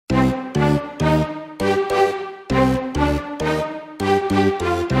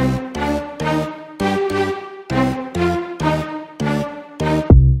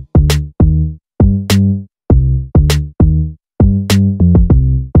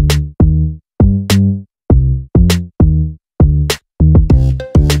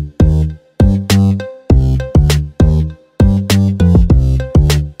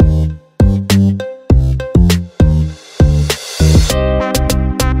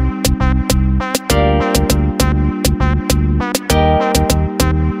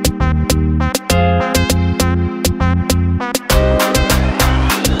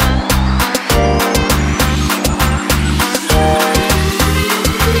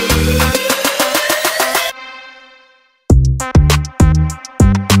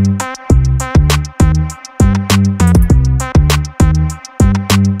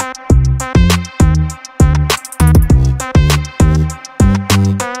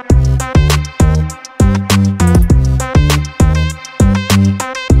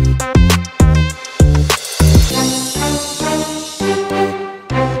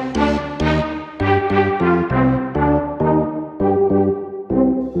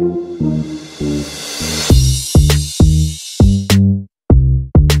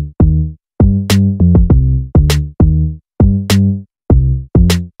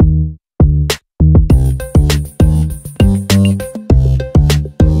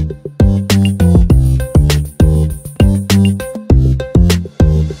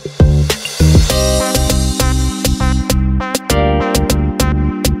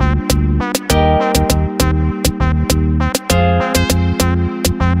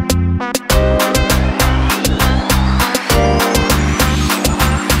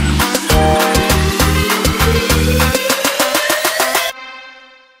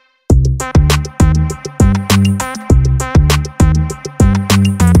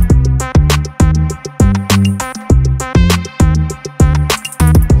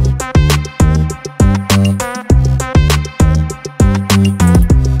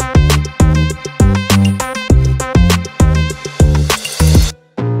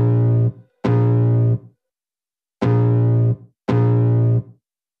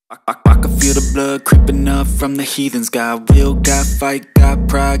the blood creeping up from the heathens. Got will, got fight, got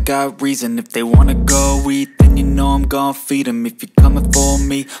pride, got reason. If they wanna go eat, then you know I'm gon' feed them. If you're coming for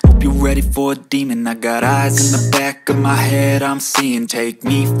me, hope you're ready for a demon. I got eyes in the back of my head, I'm seeing. Take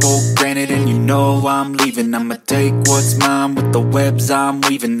me for granted and you know I'm leaving. I'ma take what's mine with the webs I'm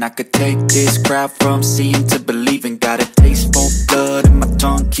weaving. I could take this crowd from seeing to believing. Got a taste for blood and my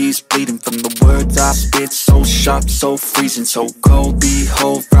tongue keeps bleeding from the words I spit. So sharp, so freezing, so cold.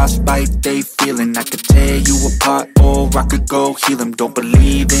 Behold, frostbite they feeling. I could tear you apart or I could go heal them. Don't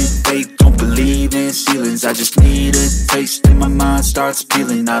believe in fate, don't believe in ceilings. I just need a taste and my mind starts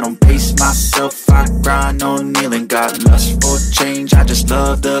peeling. I don't pace myself, I grind on kneeling. Got lust for change, I just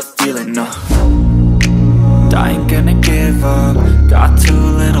love the feeling. I ain't gonna give up. Got too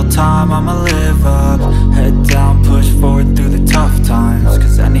little time, I'ma live up. Head down, push forward through the tough times.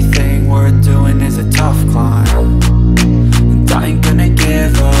 Cause anything worth doing is a tough climb. And I ain't gonna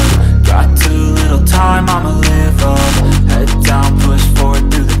give up. Got too little time, I'ma live up. Head down, push forward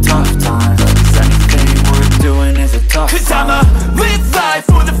through the tough times. Cause anything worth doing is a tough climb. Cause I'ma live life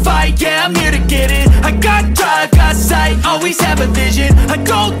for the fight, yeah, I'm here to get it. I got drive, got sight, always have a vision. I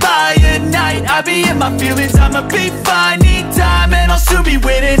go by at night, I be in my feelings. I'ma be fine, need time, and I'll soon be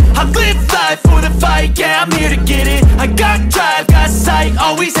winning. I live life for the fight, yeah, I'm here to get it. I got drive, got sight,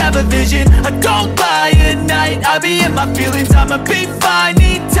 always have a vision. I go by at night, I be in my feelings. I'ma be fine,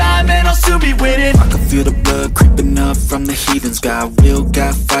 need time, and I'll soon be winning. I can feel the blood creeping up from the heathens. Got will,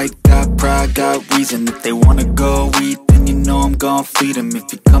 got fight, got pride, got reason. If they wanna go eat, then you know I'm gon' feed them.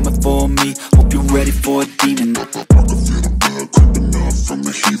 If you're coming for me, hope you're ready for a demon. I can feel the blood creeping up from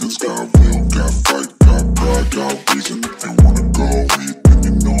the heathens. Got